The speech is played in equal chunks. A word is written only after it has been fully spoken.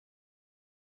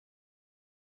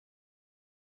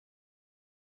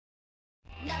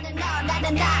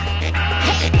나는 나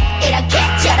이렇게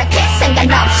저렇게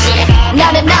상관없이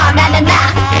너는 너 나는 나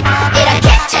이렇게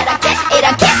저렇게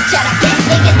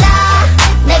이게 나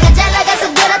내가 잘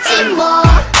나가서 그렇지 뭐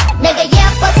내가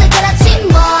예뻐서 그렇지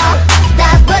뭐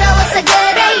다 부러워서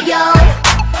그래요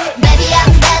Baby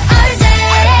I'm that all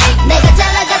day 내가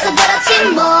잘 나가서 그렇지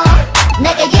뭐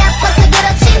내가 예뻐서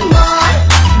그렇지 뭐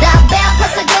다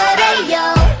배고파서 그래요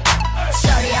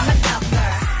Sorry I'm a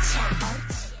lover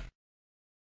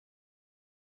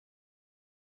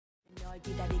널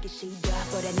기다리기 싫어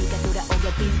버려 네가 돌아오길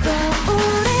빌고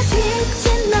거울에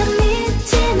비친 넌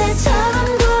미친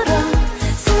애처럼 굴어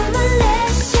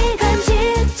 24시간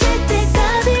지칠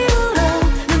때까지 울어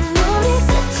눈물이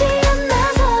끝이 안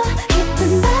나서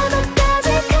깊은 바다까지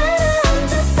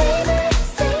가라앉아 Save it,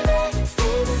 save it,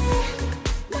 save it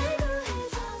날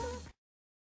구해줘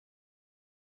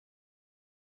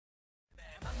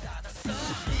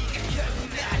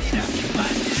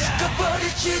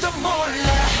죽어버릴지도 몰라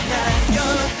난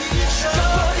여기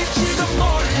죽어버릴지도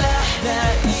몰라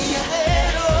날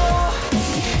이해로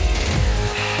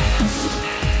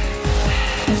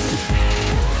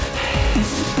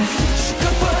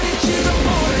죽어버릴지도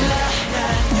몰라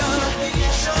난 여기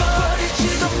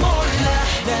죽어버릴지도 몰라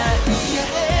날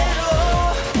이해로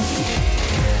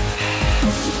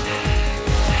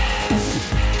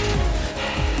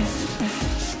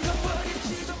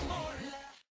죽어버릴지도 몰라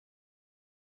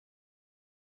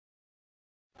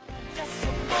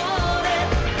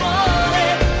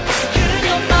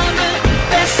그녀 맘을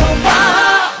뺏어봐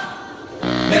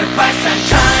매력 발산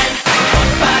타임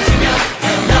빠지면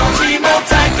헤어나오지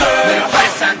못할 걸 매력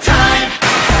발산 타임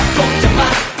걱정마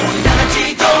우리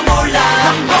나갈지도 몰라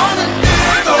한 번은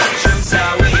늘고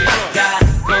준사위가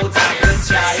또 닦은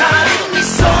자유 사랑이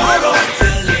서로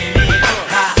들리니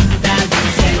하나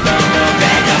둘셋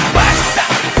매력 발산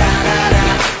따라라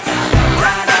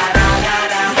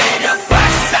따라라라라 매력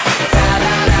발산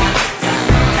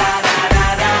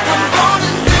한 번은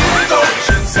늘고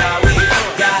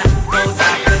준사위가 또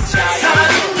닦은 자유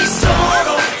사랑이 서로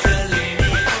들리니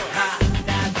하나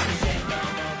둘셋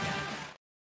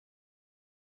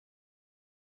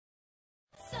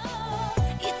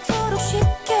이토록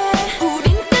쉽게 우린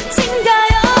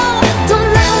끝인가요 또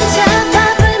나 혼자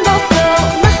밥을 먹고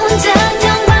나 혼자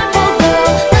영화 보고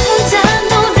나 혼자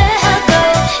노래하고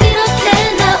이렇게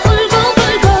나 울고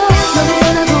불고 너무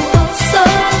원하고 없어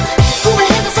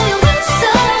후회해도 소용없어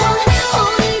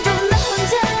오늘도 나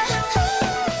혼자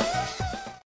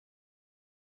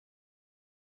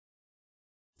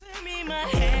가슴이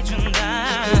말해준다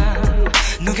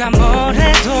누가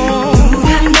뭐래도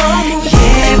너무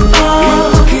예뻐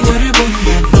그녀를 보면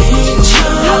미쳐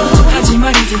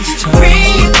하지만 이젠 지쳐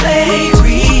Replay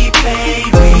replay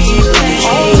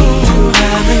replay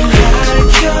마음을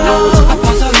밝혀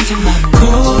아파서 이제 맘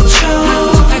고쳐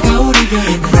다가올 이별은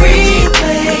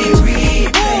Replay replay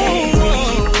replay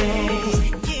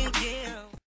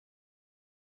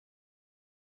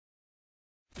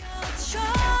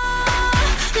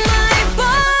My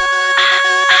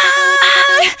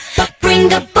boy Bring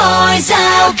the boys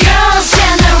out Girls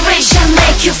generation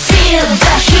make you feel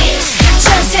the heat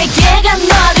전 세계가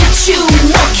너를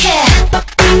주목해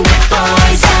Bring the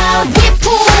boys out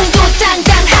위풍도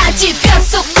당당하지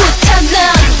뼛속부터는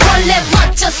원래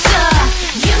멋졌어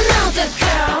You know the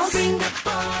girls Bring the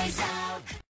boys out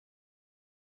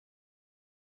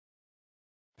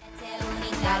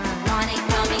태우니까 you want it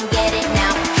come and get it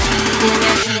now 시드면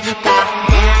시집가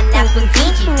난 나쁜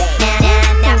기집애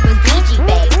난 나쁜 기집애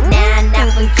난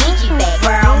나쁜 기집애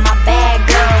Where all my bad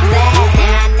girls at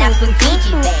난 나쁜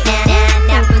기집애 난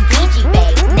나쁜 기집애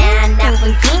난 나쁜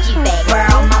기집애 Where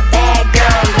all my bad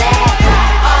girls at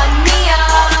언니야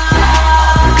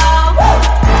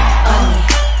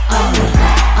언니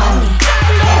언니 언니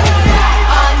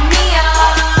언니야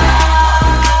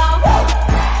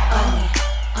언니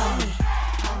언니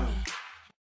언니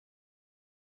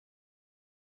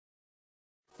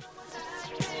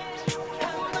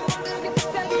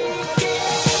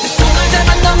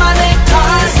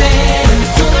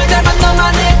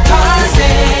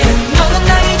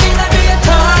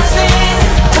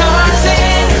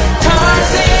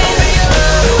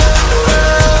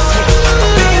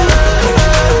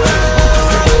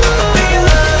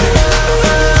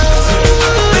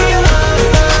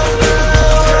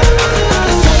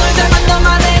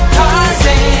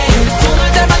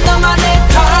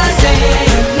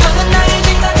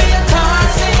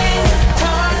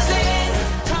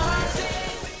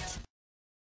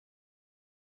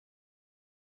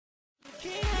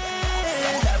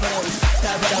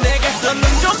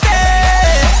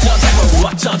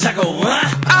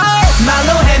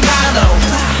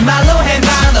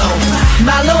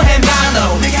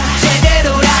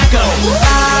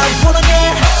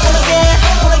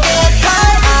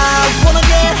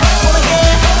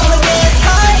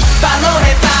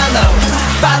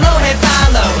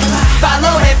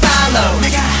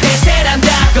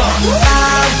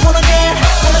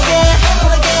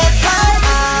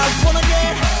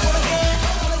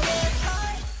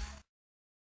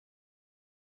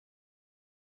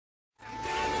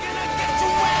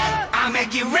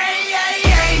make it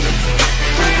rain.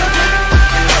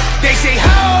 They say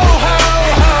ho ho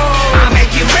ho, I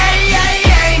make it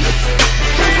rain.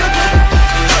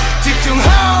 집중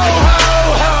ho ho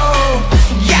ho.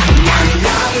 Yeah.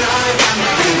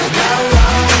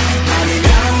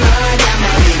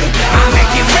 I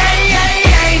make it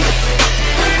rain.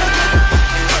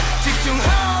 집중 ho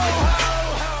ho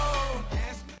ho.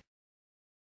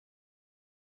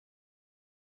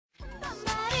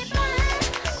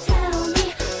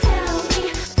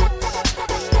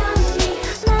 Tell me,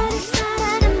 날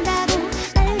사랑한다고,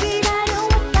 날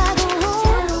기다려왔다고.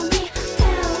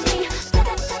 Tell me,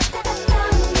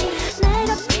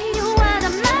 내가 필요하단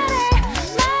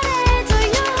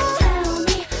말해줘요. Tell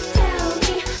me,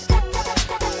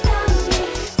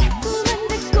 자꾸만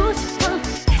듣고 싶어,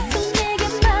 계속 내게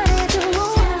말해줘.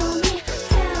 Tell me,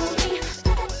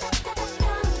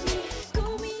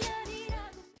 꿈이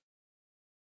아니라고.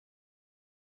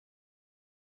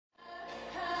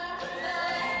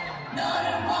 너를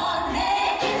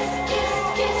원해. Kiss, kiss,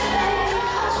 kiss, baby.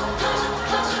 Hush, hush,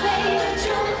 hush, baby. 좀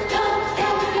더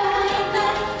가까이 날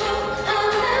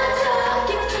안아줘.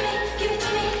 Give it to me, give it to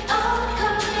me. Oh,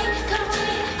 come to me, come to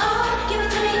me. Oh, give it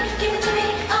to me, give it to me.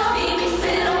 Oh,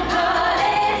 비밀스러운 거래.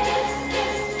 Kiss,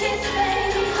 kiss, kiss,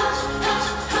 baby. Hush, hush,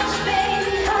 hush,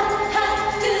 baby.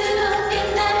 뜨겁게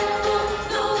날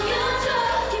녹여줘.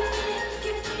 Give it to me,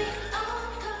 give it to me. Oh,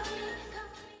 come to me, come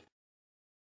to me.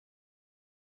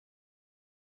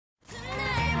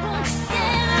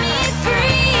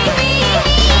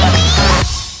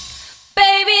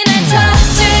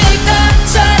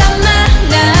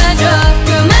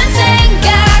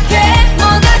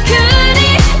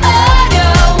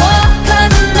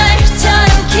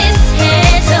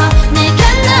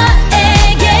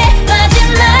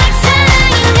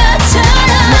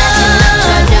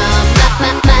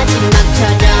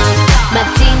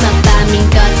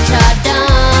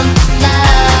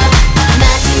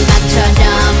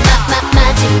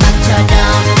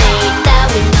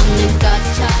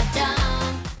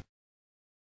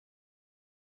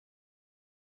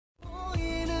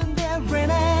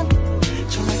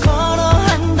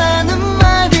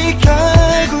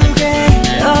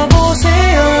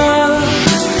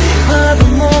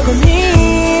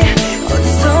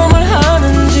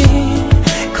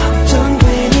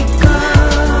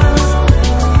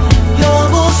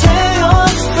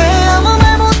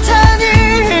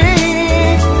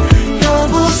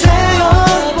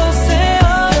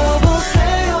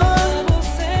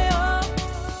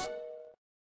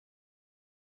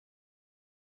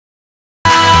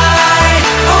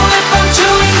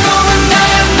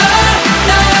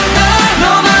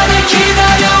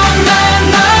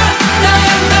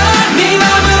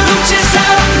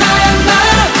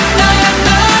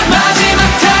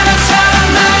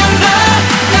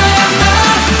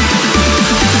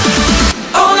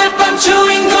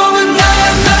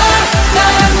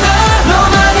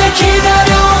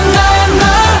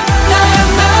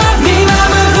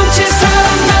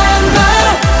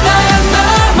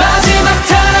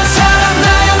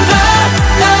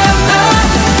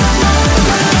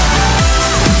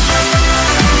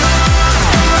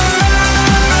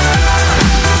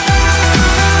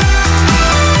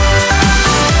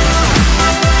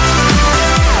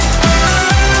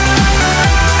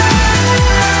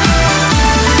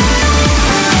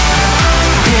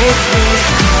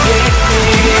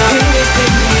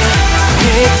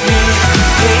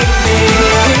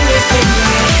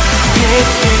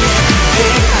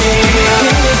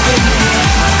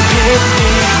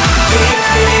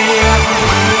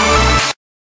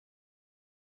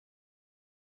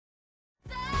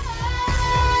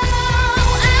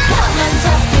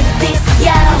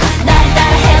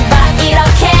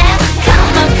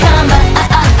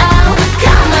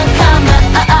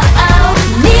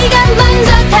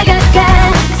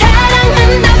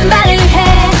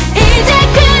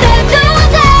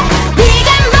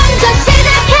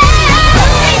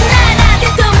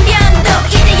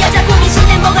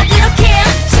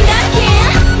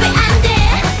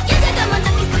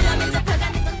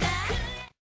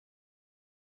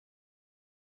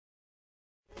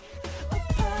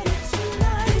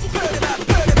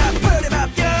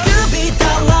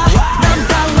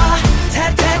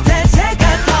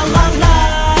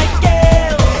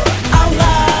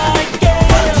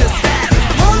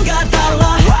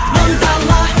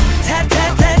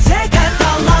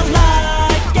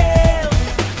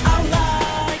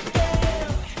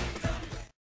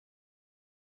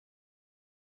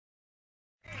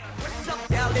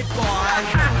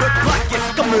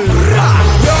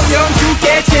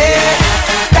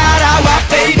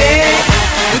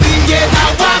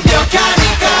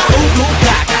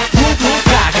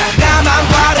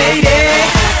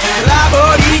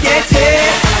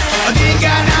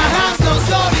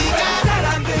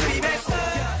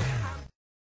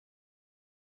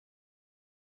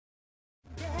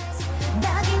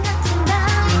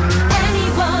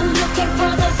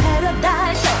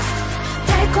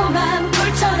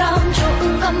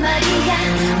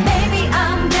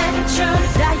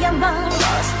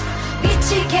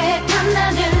 함께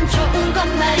만나는 좋은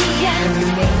건 말이야 I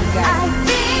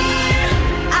feel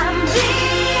I'm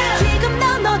real 지금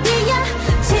넌 어디야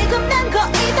지금 난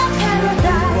거의 다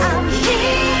paradise I'm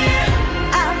here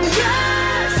I'm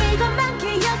yours 이것만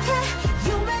기억해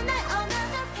You and I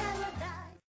another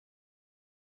paradise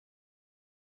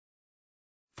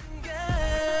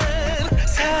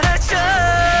사라져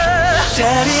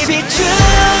달이 비춘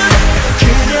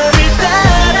그녀를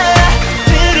따라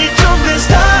들이쫓는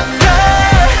Stalker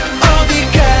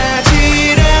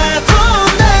어디까지라도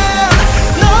난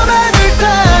너만을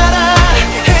따라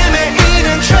헤매이는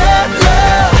trap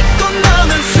love 또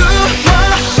너는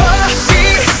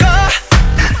숨어버리고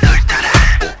난 널 따라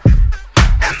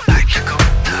난 밝히고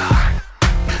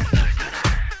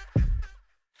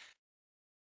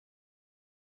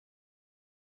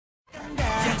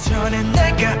예전에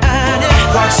내가 아네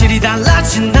확실히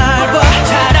달라진 날 봐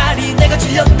차라리 내가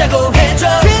질렸다고 해줘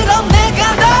그럼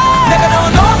내가 너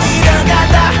오히려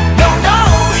간다 No no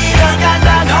오히려 간다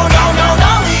No no no no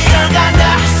오히려 간다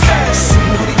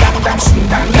숨물이 당당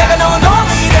숭당 내가 너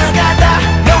오히려 간다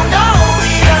No no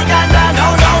오히려 간다 No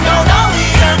no no no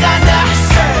오히려 간다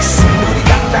숨물이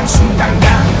당당 숭당당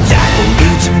야구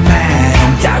늦지 마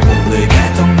야구를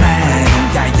가도 마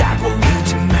야구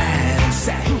늦지 마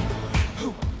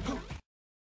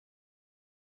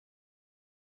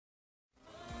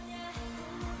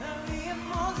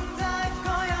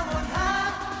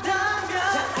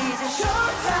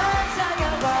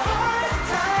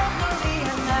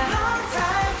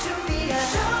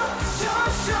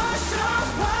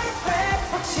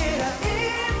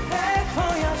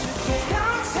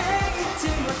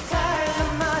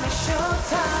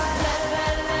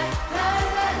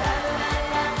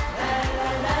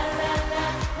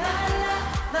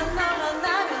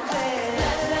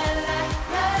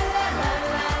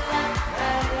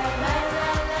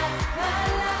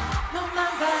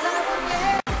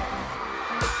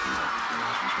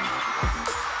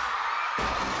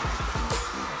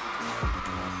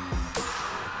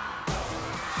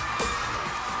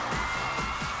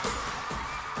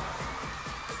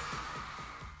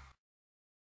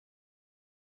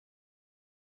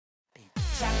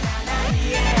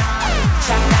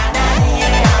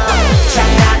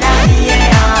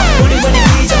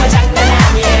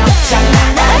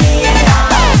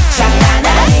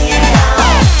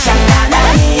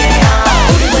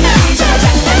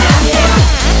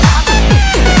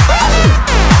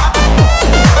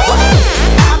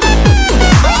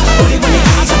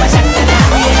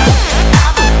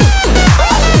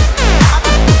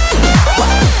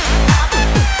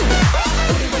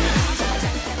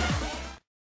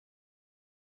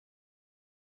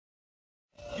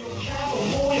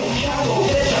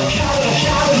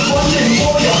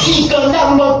이건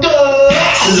난 먹고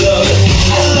I love it,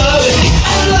 I love it, I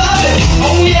love it,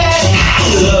 oh yeah I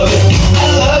love it, I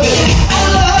love it, I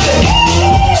love it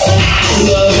I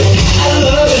love it, I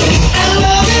love it, I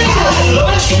love it I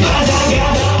love it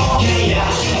맞아가다 오케이야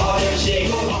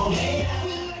어려지고 오케이야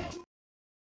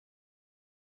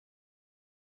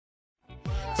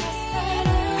첫사랑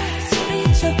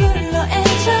소리쳐 불러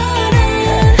애절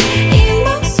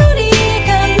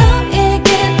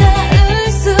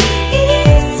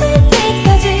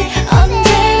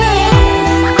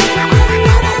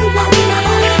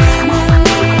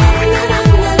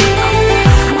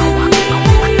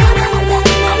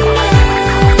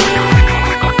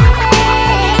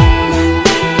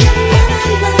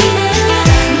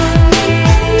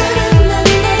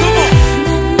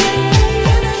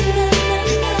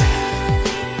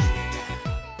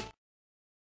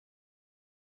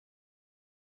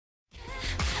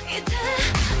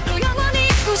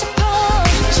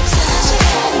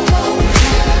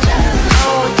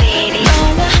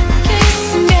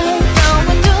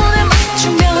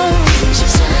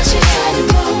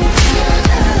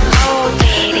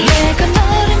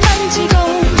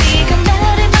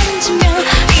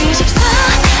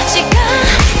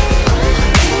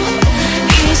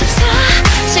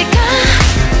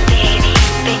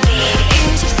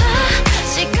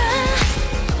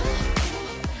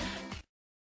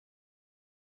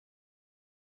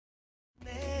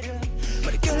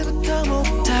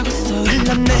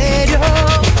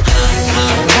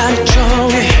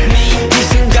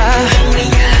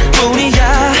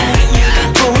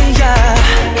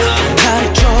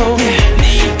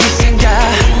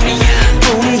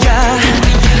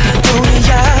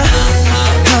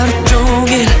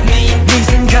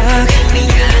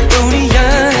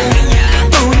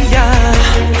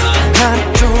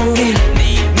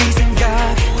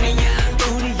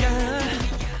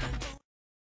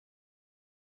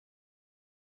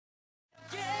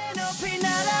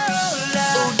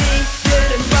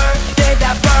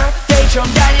좀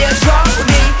달려줘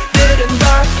우리들은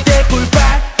birthday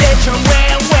꿀빨대 좀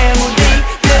왜왜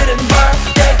우리들은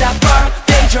birthday 다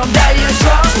birthday 좀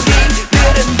달려줘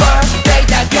우리들은 birthday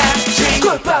다 같이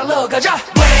꿀빨로 가자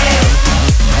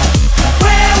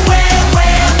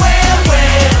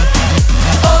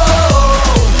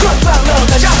꿀빨로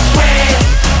가자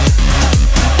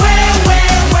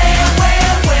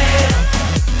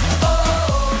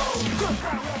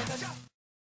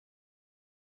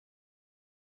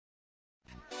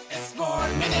It's 4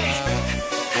 minutes.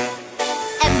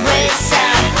 Embrace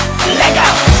it. Let go.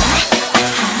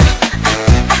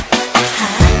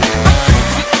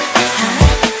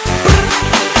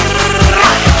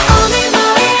 오늘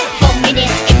뭐해? 봄이니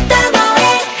이따 뭐해?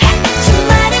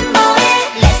 주말엔 뭐해?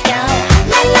 Let's go.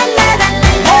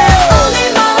 랄랄라랄랄라. 오늘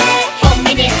뭐해?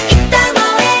 봄이니 이따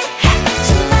뭐해?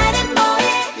 주말엔 뭐해?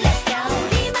 Let's go.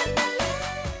 우리 만날래.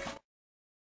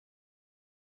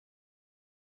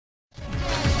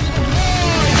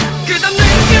 끝없는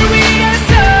길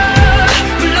위에서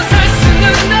물러설 수는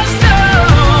없어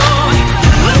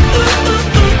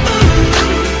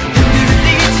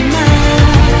흔들리지 마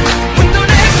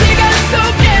혼돈의 시간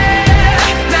속에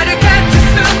나를 갖출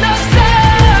순 없어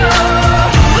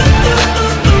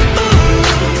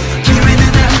기회는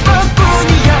한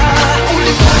번뿐이야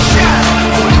Only one shot,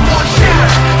 only one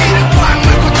shot 이를 꽉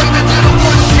물고 덤벼들어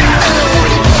one shot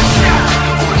Only one shot,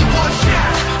 only one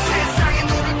shot 세상에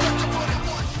너를 던져버려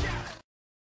one shot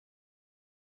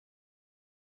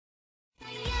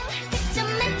좀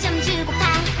만점 주고파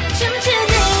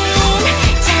춤추는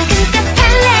작은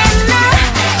카탈레나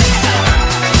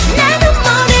나도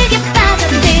모르게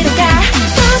빠져들어가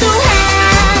도도한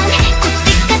꽃빛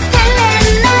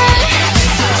카탈레나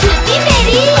춤이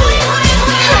내리 홀려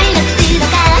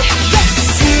들어가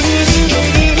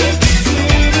스르르르르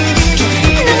스르르르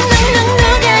눅눅눅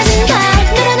녹아든 밤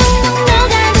누르눅눅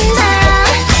녹아든 밤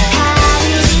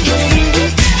하르르르르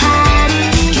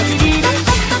하르르르르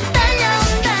빡빡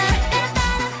달려온다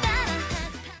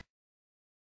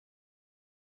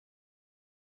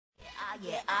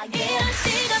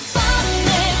시간 뻔해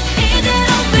이대로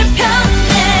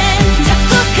불편해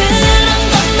자꾸 그런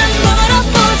것만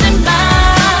물어보지 마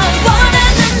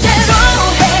원하는 대로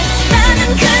해 나는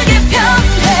그게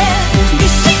편해 네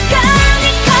시간이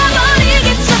가버리기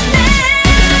전에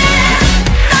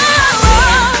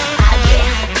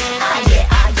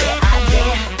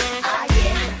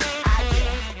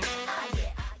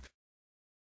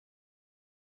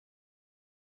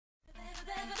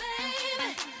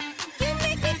You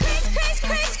make me crazy, crazy,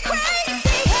 crazy,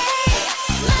 crazy.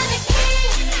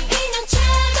 Mannequin,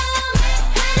 인형처럼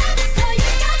하나부터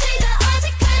열까지 다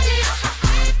어색하지.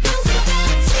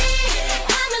 평소같이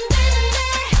하면 되는데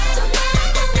또 나랑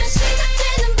보면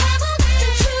시작되는 바보 같은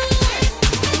춤.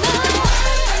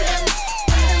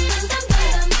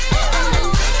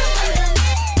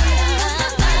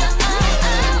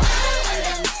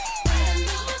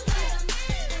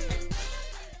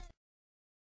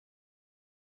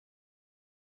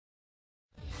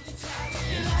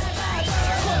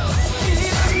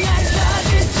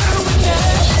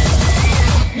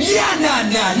 Yeah, nah,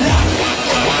 nah,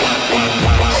 nah.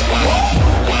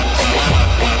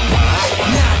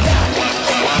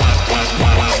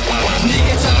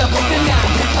 네게 쳐다보면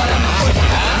나한테 바라만 보지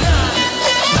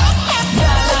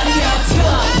나란히였어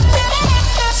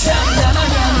참나만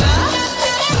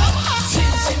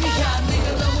진심이야 네가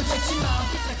너무 좋지만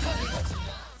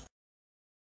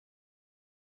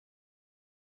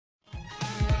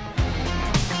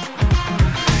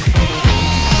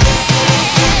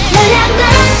너랑 나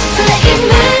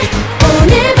설레임을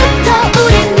오늘부터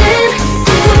우리는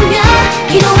꿈꾸며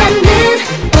기도하는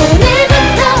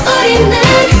오늘부터 우리는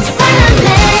바람에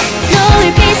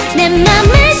노을빛 내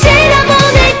맘을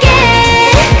실어보낼게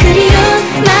그리운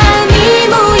마음이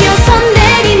모여서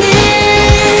내리는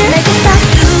내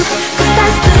고사스투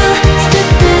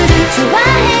스투를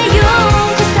좋아해요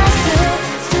고사스투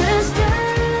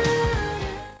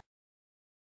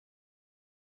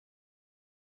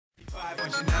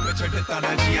지나면 절대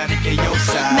떠나지 않을게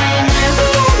요사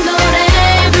매일